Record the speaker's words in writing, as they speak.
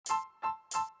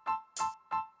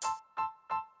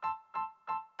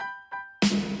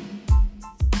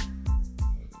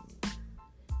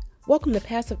Welcome to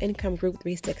Passive Income Group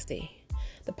 360,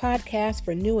 the podcast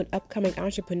for new and upcoming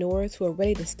entrepreneurs who are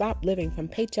ready to stop living from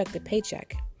paycheck to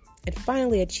paycheck and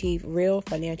finally achieve real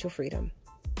financial freedom.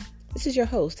 This is your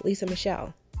host, Lisa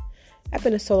Michelle. I've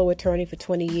been a solo attorney for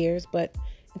 20 years, but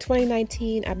in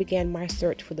 2019, I began my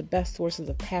search for the best sources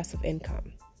of passive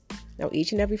income. Now,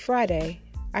 each and every Friday,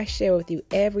 I share with you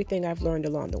everything I've learned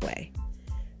along the way.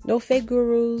 No fake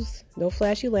gurus, no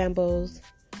flashy Lambos,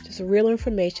 just real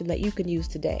information that you can use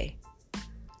today.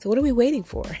 So what are we waiting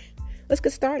for? Let's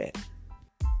get started.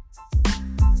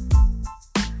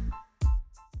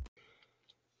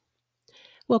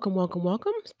 Welcome.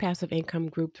 It's Passive Income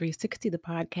Group 360, the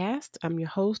podcast. I'm your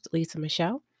host, Lisa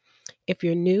Michelle. If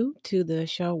you're new to the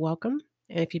show, welcome.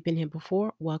 And if you've been here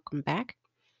before, welcome back.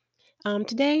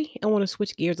 Today, I want to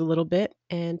switch gears a little bit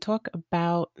and talk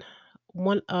about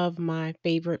one of my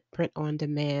favorite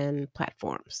print-on-demand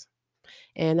platforms,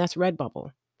 and that's Redbubble.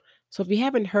 So if you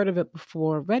haven't heard of it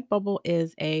before, Redbubble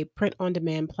is a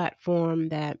print-on-demand platform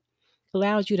that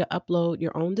allows you to upload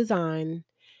your own design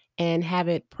and have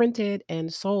it printed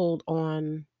and sold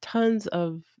on tons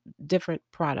of different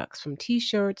products, from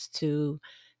t-shirts to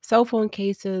cell phone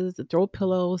cases, throw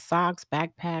pillows, socks,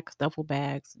 backpacks, duffel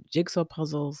bags, jigsaw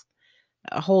puzzles,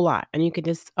 a whole lot. And you can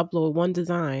just upload one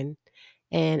design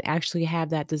and actually have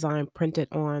that design printed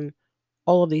on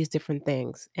all of these different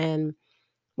things. And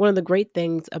one of the great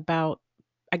things about,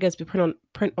 I guess, the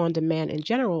print on demand in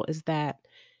general is that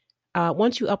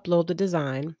once you upload the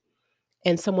design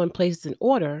and someone places an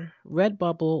order,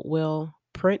 Redbubble will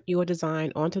print your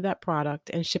design onto that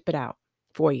product and ship it out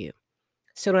for you.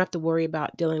 So you don't have to worry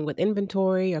about dealing with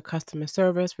inventory or customer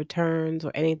service, returns,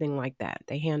 or anything like that.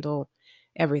 They handle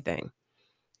everything.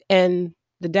 And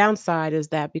the downside is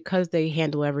that because they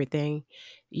handle everything,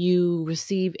 you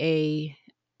receive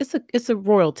it's a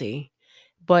royalty,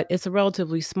 but it's a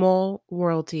relatively small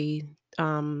royalty,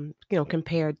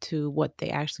 compared to what they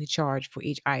actually charge for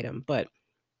each item. But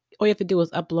all you have to do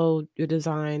is upload your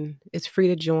design. It's free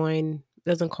to join.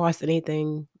 Doesn't cost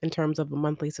anything in terms of a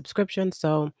monthly subscription.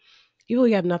 So you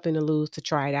really have nothing to lose to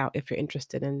try it out if you're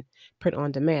interested in print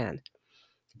on demand.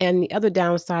 And the other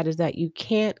downside is that you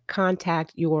can't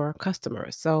contact your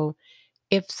customers. So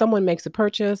if someone makes a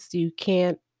purchase, you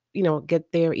can't,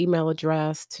 get their email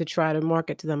address to try to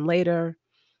market to them later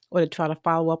or to try to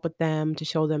follow up with them to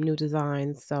show them new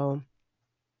designs. So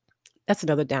that's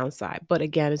another downside. But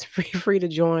again, it's free to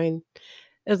join.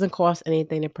 It doesn't cost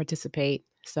anything to participate.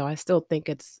 So I still think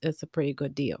it's a pretty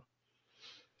good deal.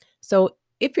 So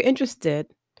if you're interested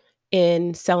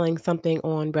in selling something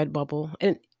on Redbubble,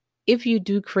 and if you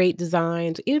do create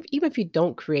designs, even if you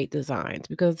don't create designs,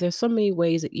 because there's so many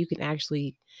ways that you can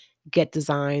actually get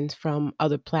designs from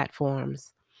other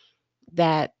platforms,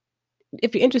 that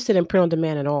if you're interested in print on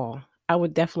demand at all, I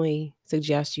would definitely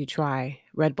suggest you try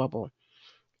Redbubble.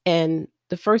 And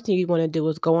the first thing you want to do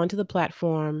is go onto the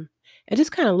platform and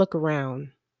just kind of look around.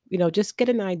 Just get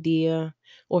an idea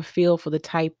or feel for the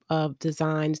type of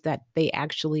designs that you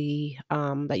actually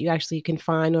can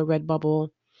find on Redbubble.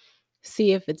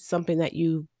 See if it's something that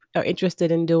you are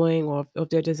interested in doing, or if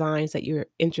there are designs that you're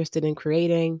interested in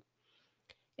creating,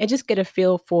 and just get a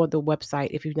feel for the website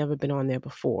if you've never been on there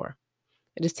before.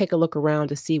 And just take a look around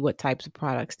to see what types of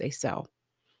products they sell.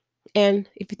 And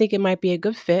if you think it might be a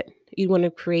good fit, you want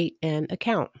to create an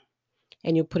account,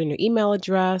 and you'll put in your email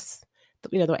address.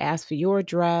 They'll ask for your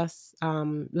address.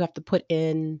 You have to put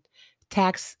in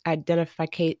tax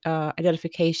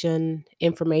identification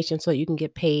information so that you can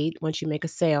get paid once you make a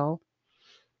sale.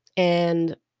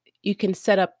 And you can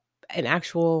set up an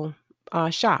actual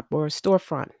shop or a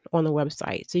storefront on the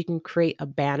website. So you can create a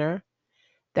banner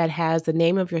that has the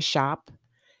name of your shop,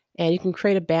 and you can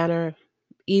create a banner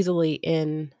easily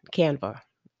in Canva.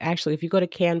 Actually, if you go to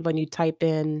Canva and you type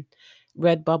in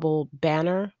Redbubble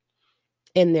banner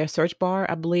in their search bar,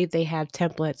 I believe they have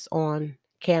templates on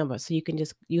Canva. So you can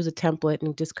just use a template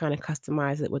and just kind of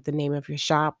customize it with the name of your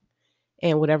shop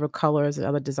and whatever colors and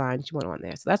other designs you want on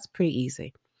there. So that's pretty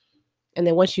easy. And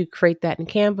then once you create that in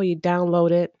Canva, you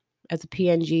download it as a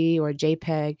PNG or a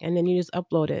JPEG, and then you just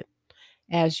upload it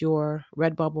as your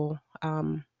Redbubble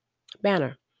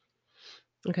banner.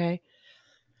 Okay.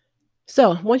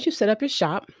 So once you set up your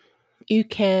shop, you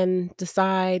can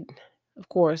decide, of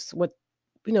course, what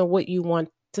you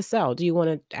want to sell. Do you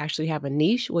want to actually have a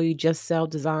niche where you just sell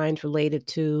designs related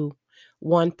to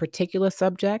one particular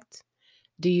subject?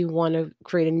 Do you want to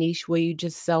create a niche where you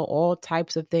just sell all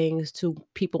types of things to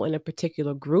people in a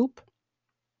particular group?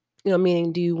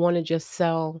 Meaning, do you want to just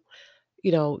sell,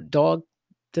 dog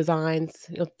designs,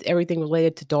 everything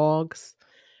related to dogs,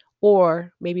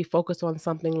 or maybe focus on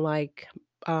something like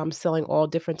selling all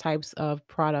different types of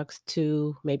products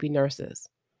to maybe nurses.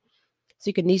 So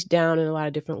you can niche down in a lot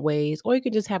of different ways, or you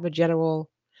can just have a general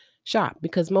shop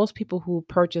because most people who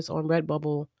purchase on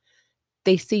Redbubble,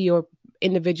 they see your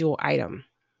individual item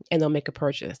and they'll make a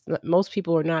purchase. Most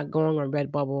people are not going on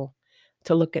Redbubble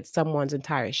to look at someone's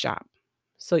entire shop.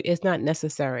 So it's not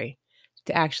necessary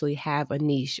to actually have a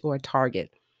niche or a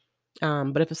target.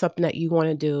 But if it's something that you want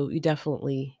to do, you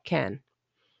definitely can.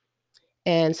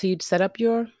 And so you'd set up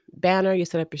your banner, you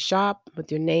set up your shop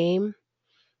with your name,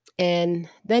 and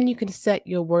then you can set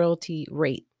your royalty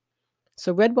rate.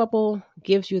 So Redbubble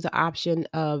gives you the option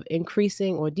of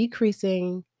increasing or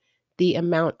decreasing the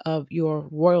amount of your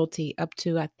royalty up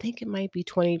to, I think it might be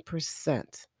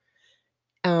 20%.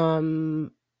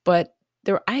 Um, but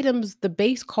their items, the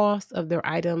base cost of their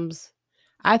items,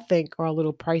 I think are a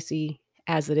little pricey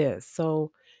as it is.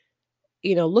 So,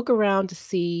 look around to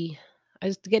see,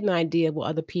 just to get an idea of what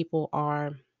other people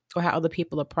are or how other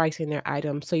people are pricing their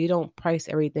items so you don't price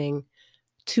everything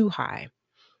too high.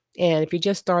 And if you're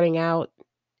just starting out,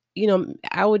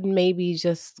 I would maybe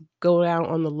just go down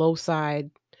on the low side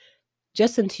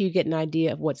just until you get an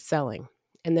idea of what's selling.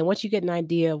 And then once you get an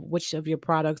idea of which of your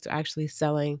products are actually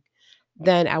selling,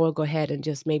 then I will go ahead and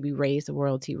just maybe raise the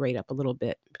royalty rate up a little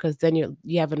bit because then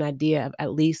you have an idea of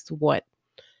at least what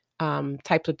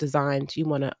types of designs you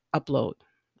want to upload.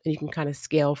 And you can kind of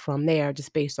scale from there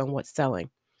just based on what's selling.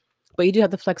 But you do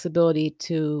have the flexibility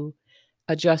to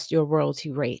adjust your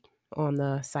royalty rate on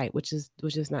the site, which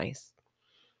is nice.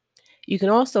 You can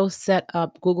also set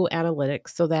up Google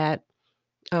Analytics so that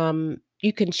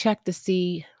you can check to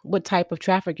see what type of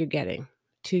traffic you're getting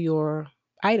to your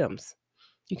items.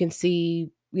 You can see,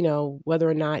 whether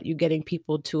or not you're getting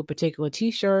people to a particular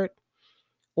t-shirt,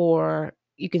 or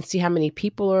you can see how many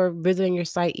people are visiting your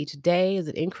site each day. Is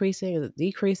it increasing? Is it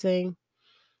decreasing?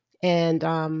 And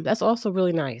that's also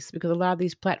really nice because a lot of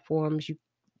these platforms, you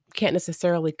can't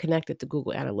necessarily connect it to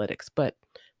Google Analytics, but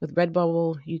with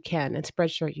Redbubble, you can, and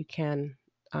Spreadshirt, you can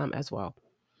as well.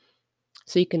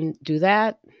 So you can do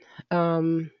that.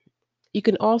 Um, you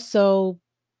can also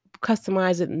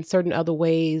customize it in certain other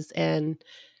ways. And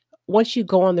once you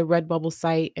go on the Redbubble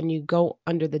site and you go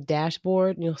under the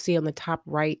dashboard, you'll see on the top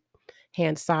right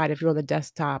hand side, if you're on the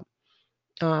desktop,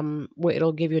 where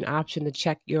it'll give you an option to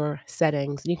check your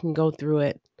settings. And you can go through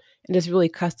it and just really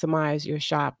customize your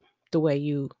shop the way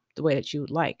that you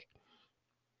would like.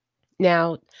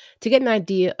 Now, to get an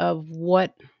idea of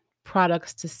what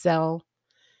products to sell,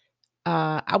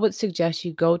 I would suggest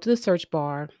you go to the search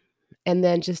bar and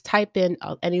then just type in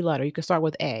any letter. You can start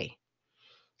with A.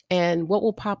 And what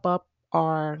will pop up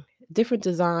are different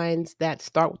designs that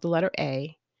start with the letter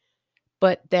A.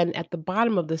 But then at the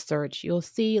bottom of the search, you'll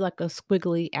see like a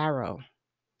squiggly arrow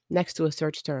next to a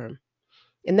search term.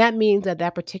 And that means that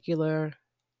that particular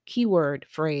keyword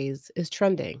phrase is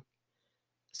trending.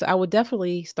 So I would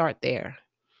definitely start there.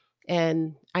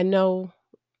 And I know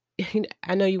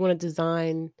I know you want to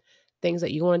design things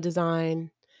that you want to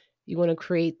design. You want to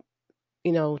create,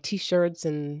 t-shirts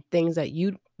and things that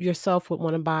you yourself would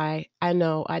want to buy. I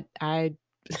know I've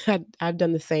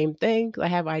done the same thing. I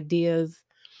have ideas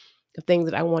of things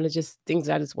that I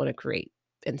just want to create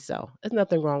and sell. There's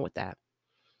nothing wrong with that.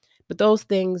 But those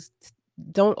things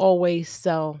don't always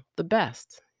sell the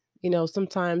best.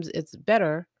 Sometimes it's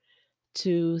better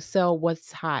to sell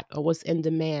what's hot or what's in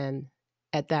demand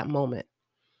at that moment.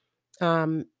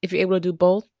 If you're able to do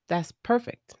both, that's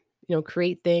perfect.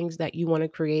 Create things that you want to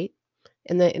create.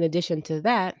 And then in addition to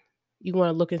that, you want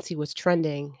to look and see what's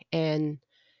trending and,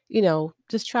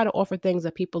 just try to offer things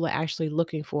that people are actually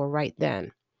looking for right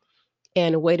then.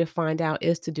 And a way to find out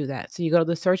is to do that. So you go to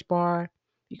the search bar,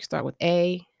 you can start with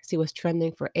A, see what's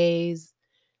trending for A's,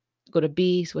 go to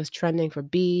B, see what's trending for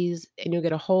B's, and you'll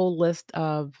get a whole list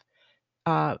of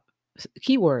uh,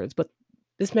 keywords. But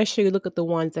just make sure you look at the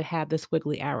ones that have the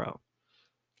squiggly arrow.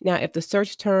 Now, if the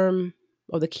search term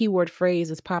or the keyword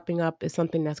phrase is popping up is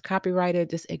something that's copyrighted,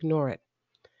 just ignore it.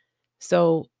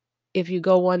 So if you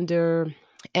go under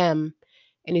M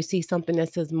and you see something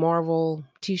that says Marvel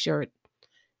t-shirt,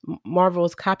 Marvel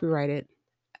is copyrighted,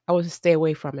 I would just stay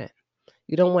away from it.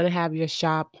 You don't want to have your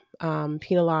shop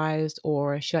penalized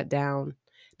or shut down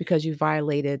because you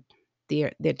violated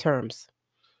their terms.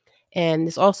 And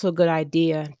it's also a good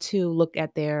idea to look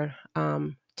at their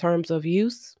terms of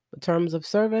use, terms of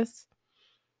service,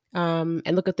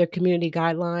 and look at their community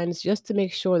guidelines just to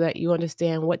make sure that you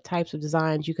understand what types of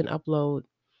designs you can upload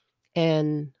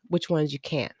and which ones you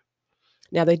can't.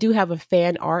 Now, they do have a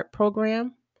fan art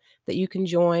program that you can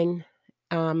join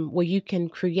where you can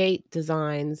create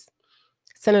designs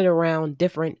centered around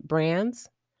different brands,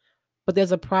 but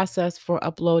there's a process for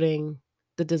uploading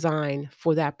the design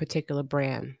for that particular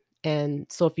brand. And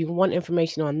so if you want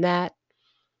information on that,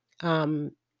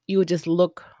 um, you would just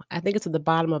look, I think it's at the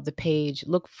bottom of the page,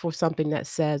 look for something that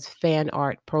says fan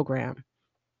art program.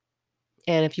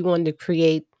 And if you wanted to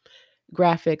create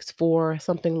graphics for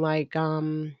something like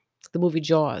the movie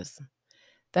Jaws,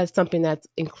 that's something that's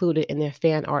included in their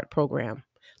fan art program.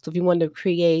 So if you wanted to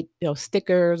create,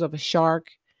 stickers of a shark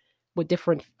with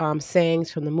different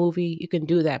sayings from the movie, you can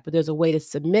do that. But there's a way to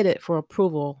submit it for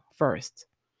approval first.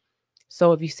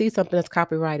 So if you see something that's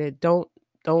copyrighted, don't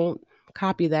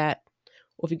copy that.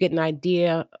 Or if you get an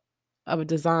idea of a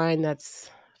design that's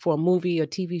for a movie or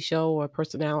TV show or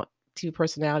TV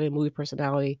personality, movie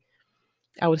personality,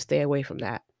 I would stay away from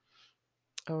that.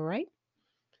 All right.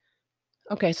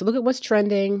 Okay, so look at what's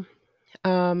trending.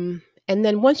 And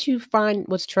then once you find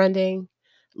what's trending,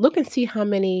 look and see how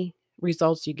many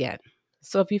results you get.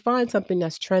 So if you find something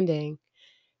that's trending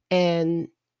and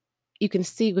you can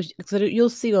see, so you'll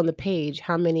see on the page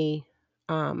how many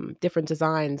different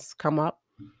designs come up.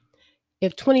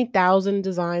 If 20,000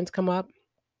 designs come up,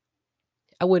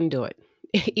 I wouldn't do it.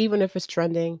 Even if it's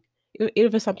trending, even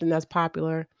if it's something that's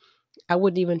popular, I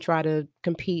wouldn't even try to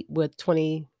compete with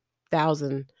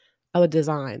 20,000 other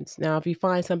designs. Now, if you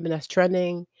find something that's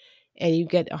trending and you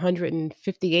get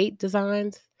 158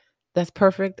 designs, that's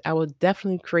perfect. I would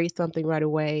definitely create something right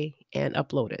away and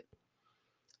upload it.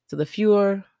 So the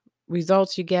fewer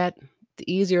results you get, the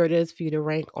easier it is for you to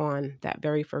rank on that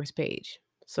very first page.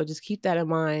 So just keep that in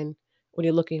mind when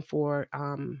you're looking for,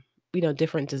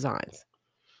 different designs.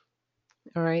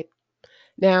 All right.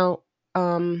 Now,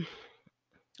 um,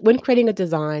 when creating a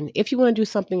design, if you want to do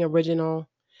something original,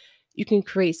 you can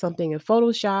create something in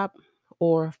Photoshop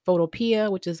or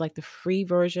Photopea, which is like the free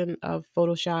version of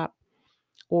Photoshop,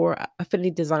 or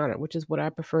Affinity Designer, which is what I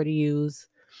prefer to use.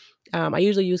 I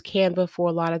usually use Canva for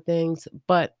a lot of things,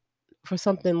 but for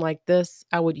something like this,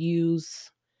 I would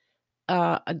use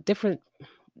a different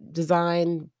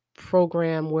design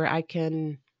program where I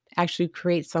can actually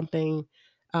create something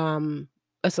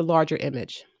that's a larger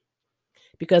image.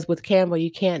 Because with Canva,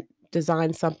 you can't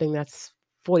design something that's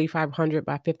 4,500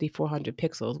 by 5,400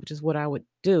 pixels, which is what I would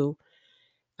do.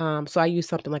 So I use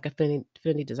something like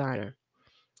Affinity Designer.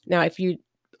 Now, if you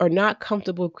are not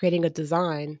comfortable creating a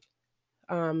design,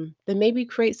 then maybe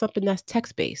create something that's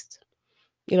text based.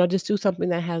 Just do something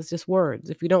that has just words.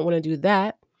 If you don't want to do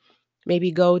that,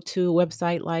 maybe go to a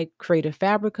website like Creative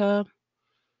Fabrica,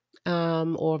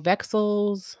 or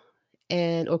Vexels,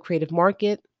 or Creative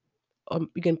Market.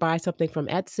 You can buy something from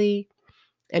Etsy.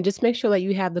 And just make sure that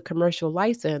you have the commercial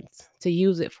license to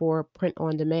use it for print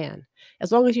on demand.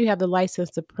 As long as you have the license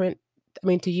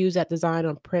to use that design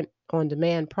on print on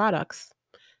demand products,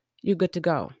 you're good to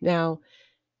go. Now,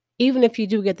 even if you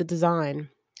do get the design,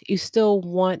 you still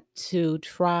want to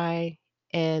try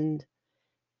and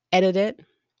edit it.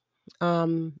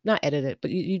 Not edit it,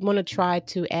 but you want to try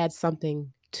to add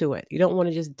something to it. You don't want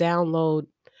to just download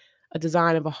a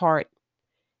design of a heart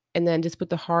and then just put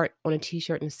the heart on a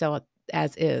t-shirt and sell it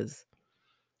as is.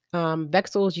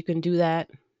 Vexels, you can do that.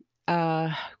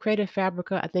 Creative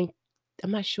Fabrica,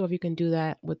 I'm not sure if you can do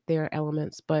that with their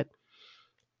elements, but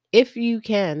if you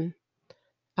can,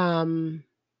 um,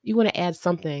 you want to add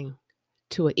something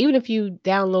to it. Even if you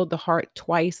download the heart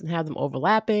twice and have them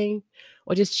overlapping,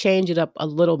 or just change it up a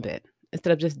little bit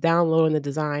instead of just downloading the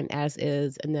design as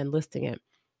is and then listing it.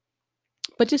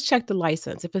 But just check the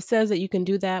license. If it says that you can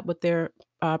do that with their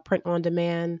print on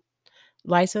demand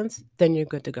license, then you're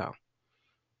good to go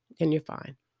and you're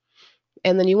fine.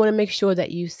 And then you want to make sure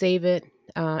that you save it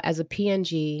as a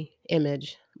PNG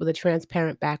image with a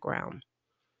transparent background.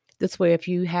 This way, if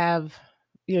you have,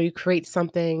 you create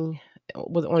something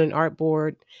on an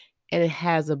artboard and it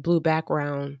has a blue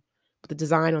background with the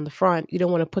design on the front, you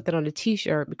don't want to put that on a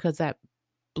t-shirt because that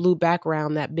blue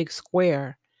background, that big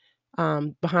square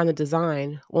behind the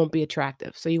design won't be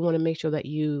attractive. So you want to make sure that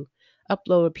you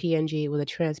upload a PNG with a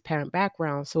transparent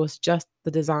background so it's just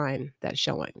the design that's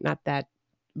showing, not that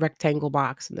rectangle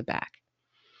box in the back.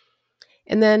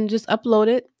 And then just upload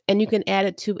it and you can add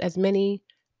it to as many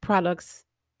products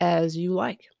as you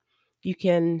like. You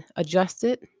can adjust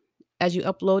it as you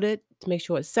upload it to make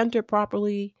sure it's centered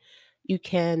properly. You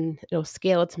can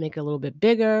scale it to make it a little bit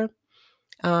bigger.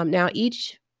 Now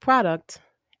each product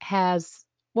has,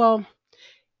 well,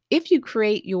 if you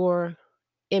create your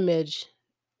image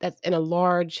that's in a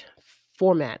large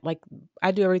format, like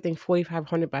I do everything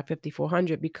 4,500 by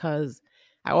 5,400 because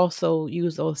I also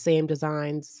use those same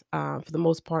designs for the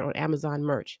most part on Amazon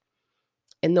merch.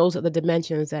 And those are the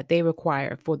dimensions that they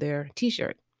require for their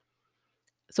t-shirt.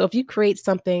 So if you create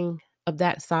something of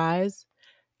that size,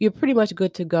 you're pretty much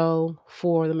good to go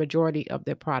for the majority of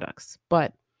their products.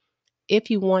 But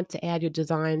if you want to add your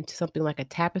design to something like a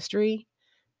tapestry,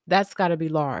 that's gotta be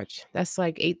large. That's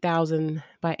like 8,000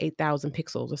 by 8,000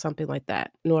 pixels or something like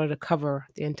that in order to cover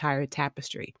the entire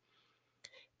tapestry.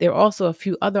 There are also a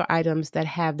few other items that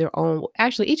have their own,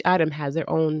 actually, each item has their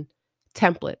own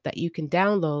template that you can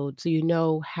download so you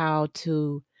know how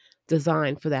to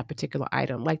design for that particular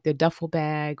item, like their duffel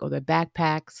bag or their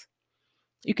backpacks.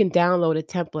 You can download a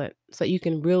template so you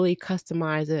can really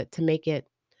customize it to make it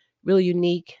really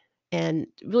unique and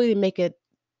really make it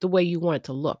the way you want it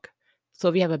to look. So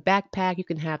if you have a backpack, you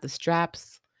can have the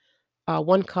straps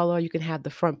one color. You can have the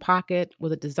front pocket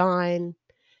with a design.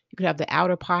 You could have the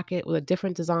outer pocket with a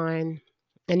different design,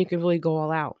 and you can really go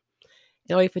all out.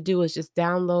 And all you have to do is just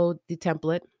download the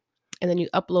template, and then you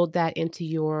upload that into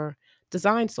your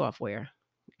design software,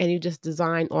 and you just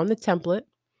design on the template,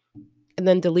 and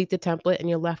then delete the template, and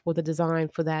you're left with a design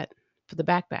for that for the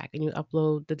backpack, and you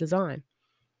upload the design.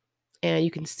 And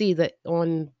you can see that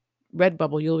on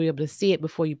Redbubble, you'll be able to see it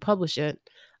before you publish it,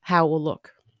 how it will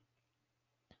look.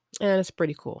 And it's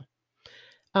pretty cool.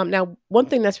 Now, one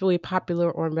thing that's really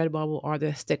popular on Redbubble are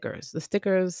the stickers. The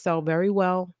stickers sell very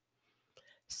well.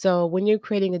 So when you're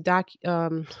creating a a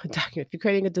document, if you're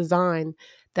creating a design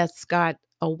that's got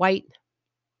a white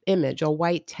image or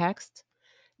white text,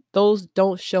 those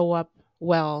don't show up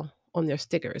well on their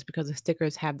stickers because the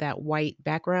stickers have that white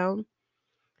background.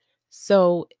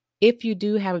 So if you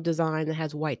do have a design that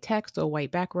has white text or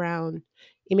white background,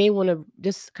 you may want to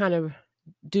just kind of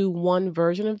do one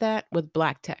version of that with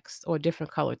black text or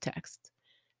different color text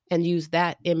and use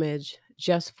that image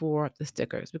just for the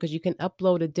stickers because you can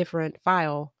upload a different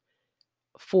file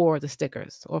for the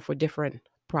stickers or for different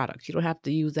products. You don't have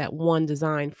to use that one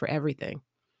design for everything.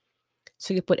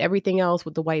 So you put everything else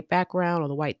with the white background or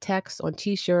the white text on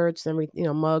t-shirts and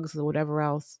mugs or whatever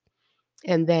else.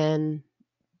 And then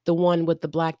the one with the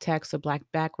black text or black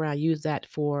background, use that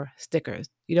for stickers.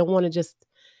 You don't want to just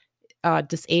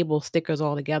disable stickers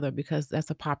altogether because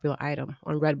that's a popular item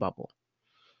on Redbubble.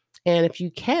 And if you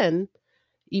can,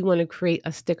 you want to create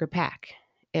a sticker pack.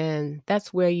 And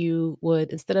that's where you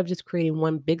would, instead of just creating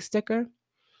one big sticker,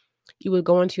 you would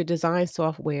go into your design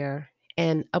software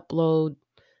and upload,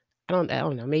 I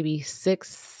don't know, maybe 6,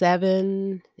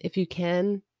 7 if you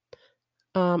can.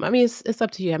 I mean, it's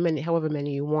up to you however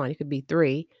many you want. It could be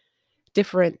 3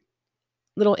 different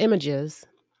little images.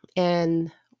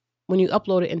 And when you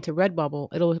upload it into Redbubble,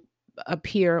 it'll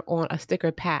appear on a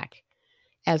sticker pack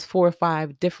as 4 or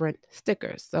 5 different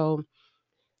stickers. So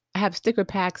I have sticker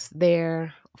packs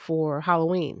there for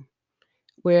Halloween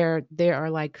where there are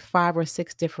like 5 or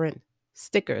 6 different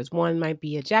stickers. One might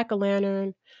be a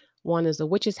jack-o'-lantern, one is a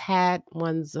witch's hat,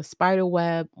 one's a spider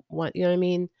web, one, you know what I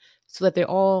mean? So that they're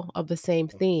all of the same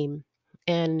theme.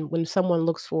 And when someone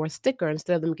looks for a sticker,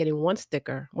 instead of them getting one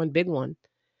sticker, one big one,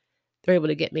 they're able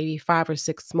to get maybe 5 or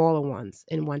 6 smaller ones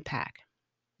in one pack.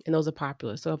 And those are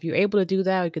popular. So if you're able to do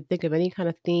that, you could think of any kind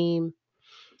of theme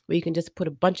where you can just put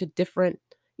a bunch of different,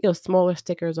 smaller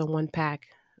stickers on one pack.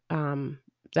 Um,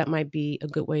 that might be a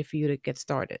good way for you to get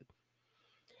started.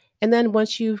 And then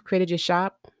once you've created your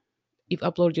shop, you've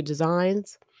uploaded your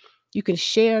designs, you can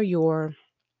share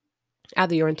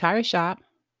either your entire shop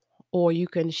or you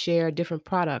can share different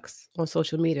products on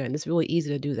social media. And it's really easy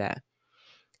to do that.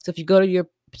 So if you go to your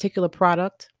particular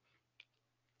product,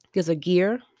 there's a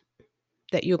gear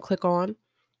that you'll click on,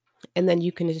 and then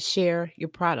you can just share your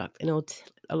product, and it'll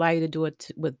allow you to do it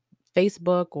with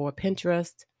Facebook or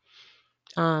Pinterest.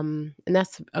 And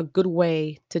that's a good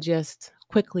way to just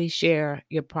quickly share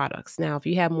your products. Now, if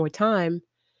you have more time,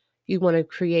 you want to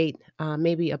create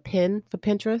maybe a pin for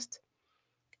Pinterest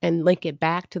and link it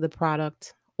back to the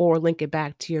product or link it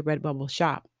back to your Redbubble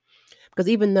shop. Because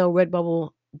even though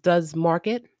Redbubble does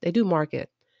market, they do market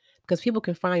because people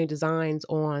can find your designs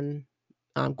on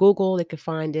Google, they can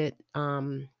find it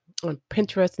on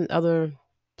Pinterest and other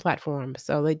platforms.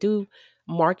 So they do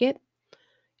market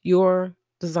your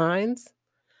designs.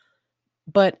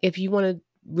 But if you want to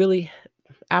really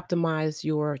optimize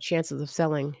your chances of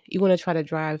selling, you want to try to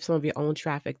drive some of your own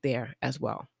traffic there as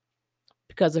well.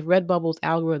 Because if Redbubble's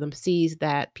algorithm sees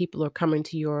that people are coming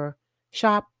to your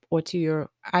shop or to your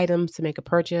items to make a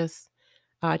purchase,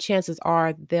 chances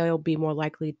are they'll be more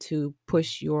likely to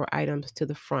push your items to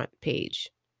the front page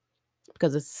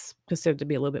because it's considered to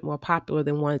be a little bit more popular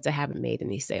than ones that haven't made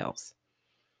any sales.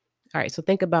 All right, so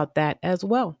think about that as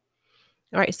well.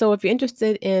 All right, so if you're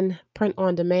interested in print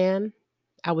on demand,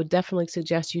 I would definitely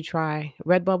suggest you try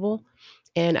Redbubble.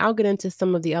 And I'll get into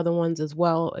some of the other ones as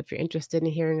well. If you're interested in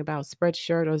hearing about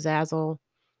Spreadshirt or Zazzle,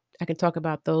 I can talk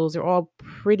about those. They're all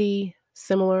pretty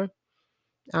similar.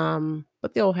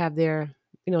 But they'll have their,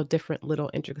 different little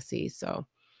intricacies. So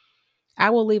I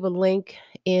will leave a link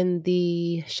in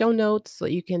the show notes so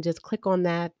you can just click on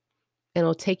that and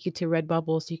it'll take you to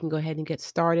Redbubble so you can go ahead and get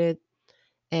started.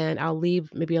 And I'll leave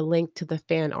maybe a link to the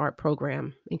fan art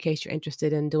program in case you're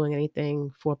interested in doing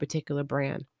anything for a particular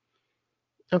brand.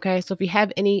 Okay, so if you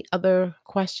have any other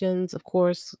questions, of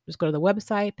course, just go to the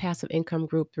website,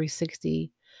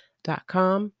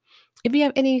 passiveincomeGroup360.com. If you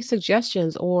have any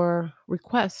suggestions or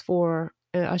requests for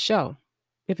a show,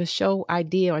 if a show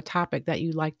idea or topic that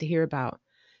you'd like to hear about,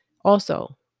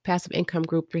 also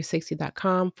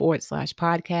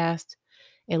passiveincomeGroup360.com/podcast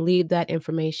and leave that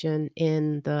information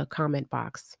in the comment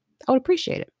box. I would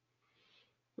appreciate it.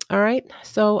 All right.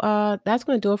 So that's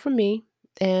going to do it for me.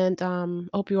 And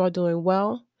hope you're all doing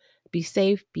well. Be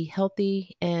safe, be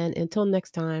healthy. And until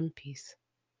next time, peace.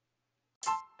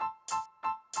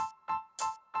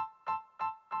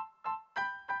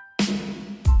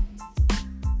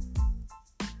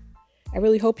 I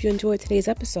really hope you enjoyed today's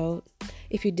episode.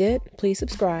 If you did, please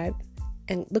subscribe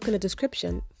and look in the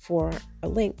description for a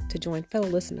link to join fellow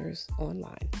listeners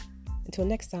online. Until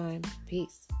next time,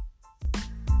 peace.